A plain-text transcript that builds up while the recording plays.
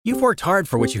You've worked hard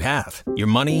for what you have. Your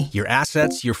money, your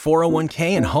assets, your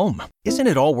 401k, and home. Isn't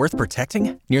it all worth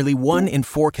protecting? Nearly 1 in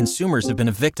 4 consumers have been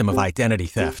a victim of identity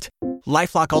theft.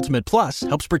 LifeLock Ultimate Plus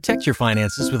helps protect your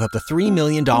finances with up to $3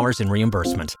 million in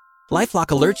reimbursement. LifeLock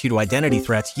alerts you to identity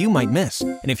threats you might miss.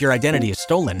 And if your identity is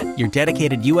stolen, your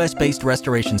dedicated U.S.-based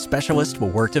restoration specialist will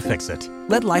work to fix it.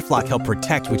 Let LifeLock help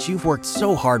protect what you've worked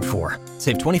so hard for.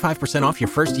 Save 25% off your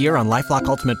first year on LifeLock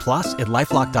Ultimate Plus at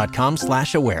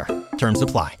LifeLock.com/aware. Terms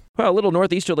apply. Well, a little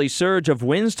northeasterly surge of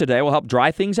winds today will help dry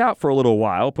things out for a little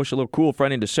while, push a little cool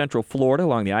front into central Florida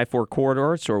along the I-4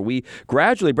 corridor, so we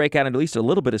gradually break out into at least a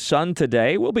little bit of sun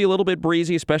today. We'll be a little bit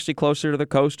breezy, especially closer to the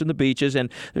coast and the beaches, and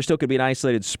there still could be an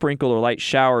isolated sprinkle or light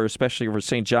shower, especially over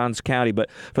St. Johns County. But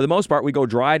for the most part, we go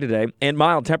dry today, and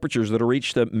mild temperatures that will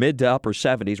reach the mid to upper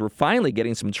 70s. We're finally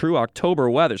getting some true October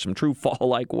weather, some true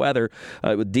fall-like weather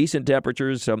with decent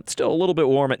temperatures. Still a little bit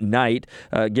warm at night,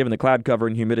 given the cloud cover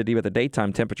and humidity, but the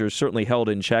daytime temperatures certainly held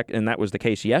in check, and that was the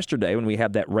case yesterday when we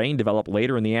had that rain develop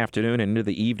later in the afternoon and into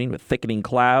the evening with thickening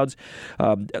clouds.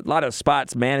 A lot of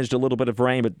spots managed a little bit of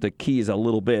rain, but the key is a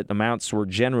little bit. Amounts were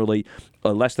generally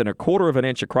less than 1/4 of an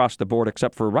inch across the board,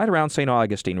 except for right around St.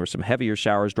 Augustine, where some heavier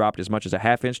showers dropped as much as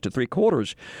 1/2 inch to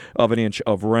 3/4 of an inch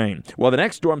of rain. Well, the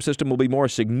next storm system will be more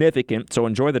significant, so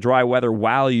enjoy the dry weather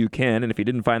while you can, and if you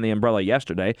didn't find the umbrella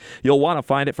yesterday, you'll want to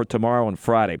find it for tomorrow and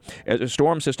Friday. As a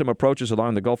storm system approaches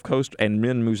along the Gulf Coast and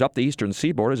then moves up the eastern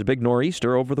seaboard as a big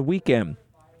nor'easter over the weekend.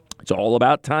 It's all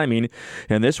about timing,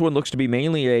 and this one looks to be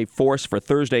mainly a force for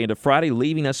Thursday into Friday,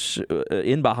 leaving us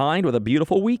in behind with a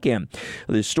beautiful weekend.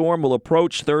 The storm will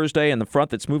approach Thursday, and the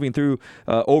front that's moving through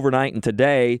overnight and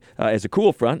today as a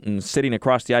cool front and sitting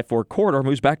across the I-4 corridor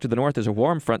moves back to the north as a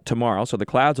warm front tomorrow, so the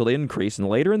clouds will increase, and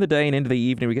later in the day and into the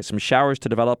evening we get some showers to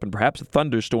develop and perhaps a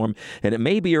thunderstorm, and it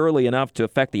may be early enough to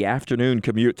affect the afternoon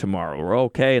commute tomorrow. We're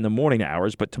okay in the morning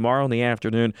hours, but tomorrow in the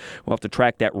afternoon we'll have to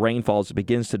track that rainfall as it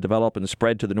begins to develop and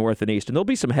spread to the north and east. And there'll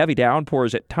be some heavy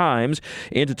downpours at times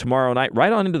into tomorrow night,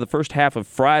 right on into the first half of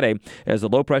Friday as the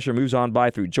low pressure moves on by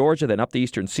through Georgia, then up the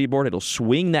eastern seaboard. It'll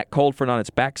swing that cold front on its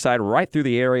backside right through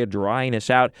the area, drying us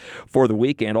out for the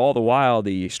weekend. All the while,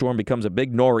 the storm becomes a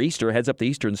big nor'easter, heads up the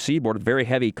eastern seaboard with very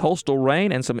heavy coastal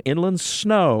rain and some inland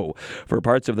snow for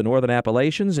parts of the northern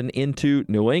Appalachians and into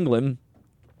New England.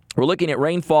 We're looking at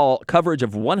rainfall coverage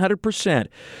of 100%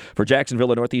 for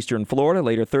Jacksonville and northeastern Florida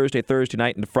later Thursday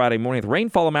night into Friday morning, with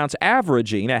rainfall amounts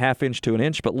averaging 1/2 inch to an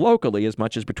inch, but locally as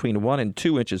much as between 1 and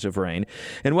 2 inches of rain.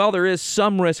 And while there is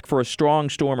some risk for a strong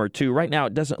storm or two, right now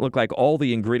it doesn't look like all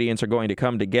the ingredients are going to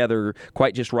come together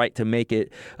quite just right to make it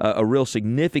a real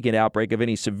significant outbreak of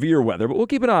any severe weather. But we'll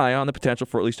keep an eye on the potential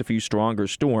for at least a few stronger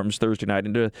storms Thursday night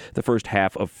into the first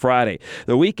half of Friday.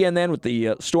 The weekend then, with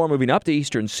the storm moving up the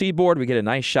eastern seaboard, we get a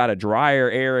nice shot of drier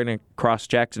air in across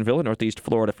Jacksonville and northeast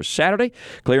Florida for Saturday.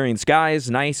 Clearing skies,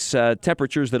 nice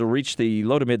temperatures that'll reach the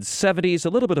low to mid 70s. A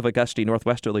little bit of a gusty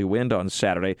northwesterly wind on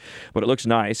Saturday, but it looks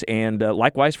nice. And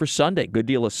likewise for Sunday, good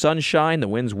deal of sunshine. The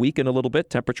winds weaken a little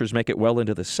bit. Temperatures make it well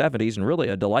into the 70s, and really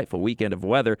a delightful weekend of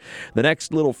weather. The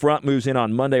next little front moves in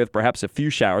on Monday with perhaps a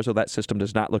few showers, so that system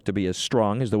does not look to be as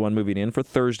strong as the one moving in for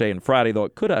Thursday and Friday, though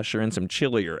it could usher in some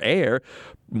chillier air.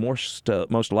 Most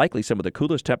likely some of the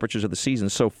coolest temperatures of the season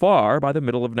so far by the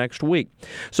middle of next week.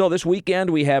 So this weekend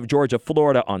we have Georgia,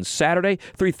 Florida on Saturday,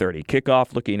 3:30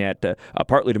 kickoff, looking at a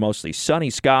partly to mostly sunny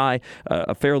sky,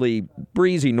 a fairly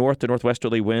breezy north to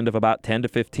northwesterly wind of about 10 to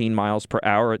 15 miles per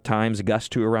hour at times, gusts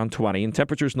to around 20, and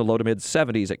temperatures in the low to mid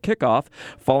 70s at kickoff,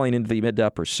 falling into the mid to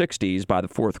upper 60s by the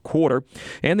fourth quarter.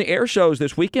 And the air shows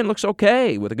this weekend looks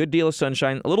okay with a good deal of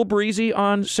sunshine, a little breezy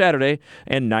on Saturday,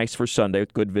 and nice for Sunday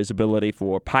with good visibility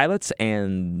for pilots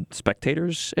and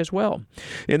spectators as well.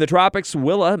 In the tropics,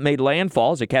 WILLA made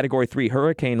landfall as a Category 3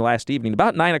 hurricane last evening,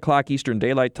 about 9 o'clock Eastern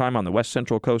Daylight Time on the west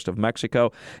central coast of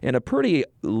Mexico, in a pretty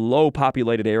low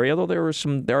populated area, though there are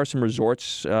some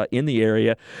resorts in the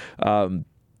area.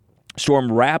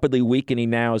 Storm rapidly weakening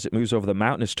now as it moves over the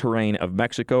mountainous terrain of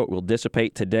Mexico. It will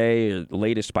dissipate today,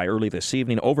 latest by early this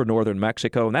evening, over northern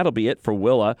Mexico, and that'll be it for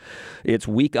WILLA. Its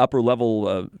weak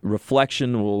upper-level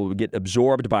reflection will get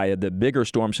absorbed by the bigger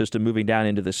storm system moving down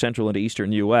into the central and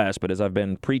eastern U.S., but as I've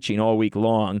been preaching all week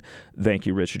long, thank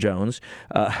you, Rich Jones,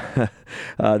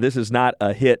 this is not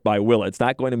a hit by WILLA. It's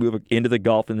not going to move into the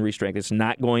Gulf and re-strength. It's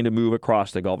not going to move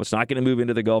across the Gulf. It's not going to move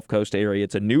into the Gulf Coast area.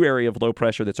 It's a new area of low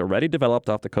pressure that's already developed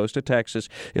off the coast of of Texas.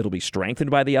 It'll be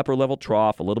strengthened by the upper level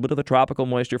trough. A little bit of the tropical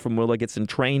moisture from WILLA gets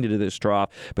entrained into this trough,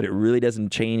 but it really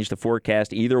doesn't change the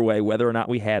forecast either way, whether or not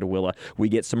we had WILLA. We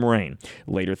get some rain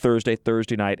later Thursday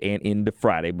night, and into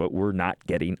Friday, but we're not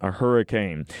getting a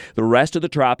hurricane. The rest of the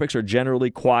tropics are generally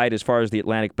quiet as far as the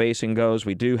Atlantic Basin goes.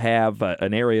 We do have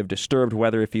an area of disturbed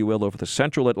weather, if you will, over the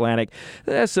central Atlantic.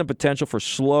 There's some potential for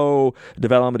slow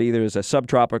development, either as a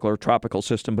subtropical or tropical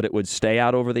system, but it would stay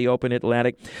out over the open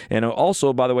Atlantic. And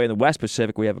also, by the way, in the West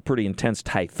Pacific, we have a pretty intense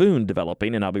typhoon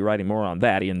developing, and I'll be writing more on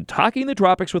that in Talking the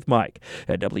Tropics with Mike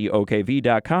at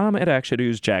WOKV.com and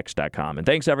ActionNewsJax.com. And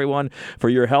thanks, everyone, for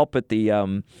your help at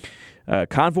the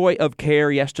Convoy of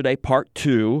Care yesterday, Part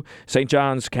 2, St.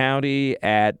 Johns County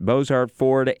at Bozard,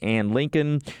 Ford, and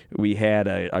Lincoln. We had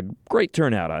a great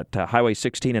turnout at Highway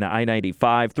 16 and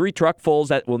I-95. 3 truckfuls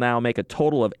that will now make a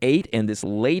total of 8, and this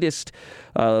latest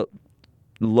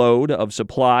load of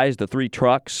supplies, the 3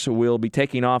 trucks, will be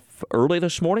taking off early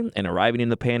this morning and arriving in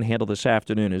the Panhandle this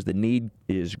afternoon, as the need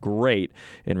is great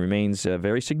and remains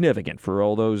very significant for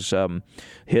all those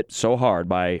hit so hard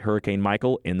by Hurricane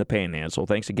Michael in the Panhandle. So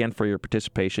thanks again for your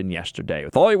participation yesterday.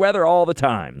 With all your weather all the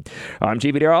time, I'm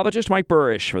TV meteorologist Mike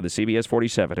Burrish for the CBS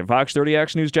 47 and Fox 30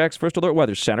 Action News Jax First Alert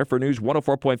Weather Center for News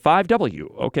 104.5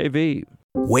 WOKV.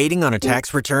 Waiting on a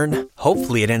tax return?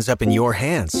 Hopefully it ends up in your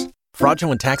hands.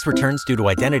 Fraudulent tax returns due to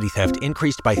identity theft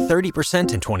increased by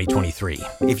 30% in 2023.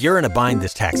 If you're in a bind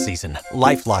this tax season,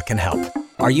 LifeLock can help.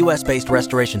 Our U.S.-based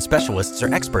restoration specialists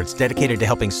are experts dedicated to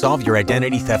helping solve your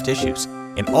identity theft issues.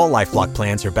 And all LifeLock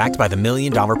plans are backed by the $1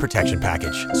 Million Protection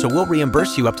Package. So we'll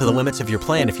reimburse you up to the limits of your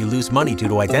plan if you lose money due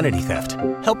to identity theft.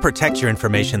 Help protect your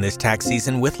information this tax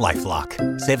season with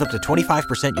LifeLock. Save up to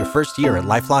 25% your first year at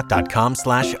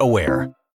LifeLock.com/aware.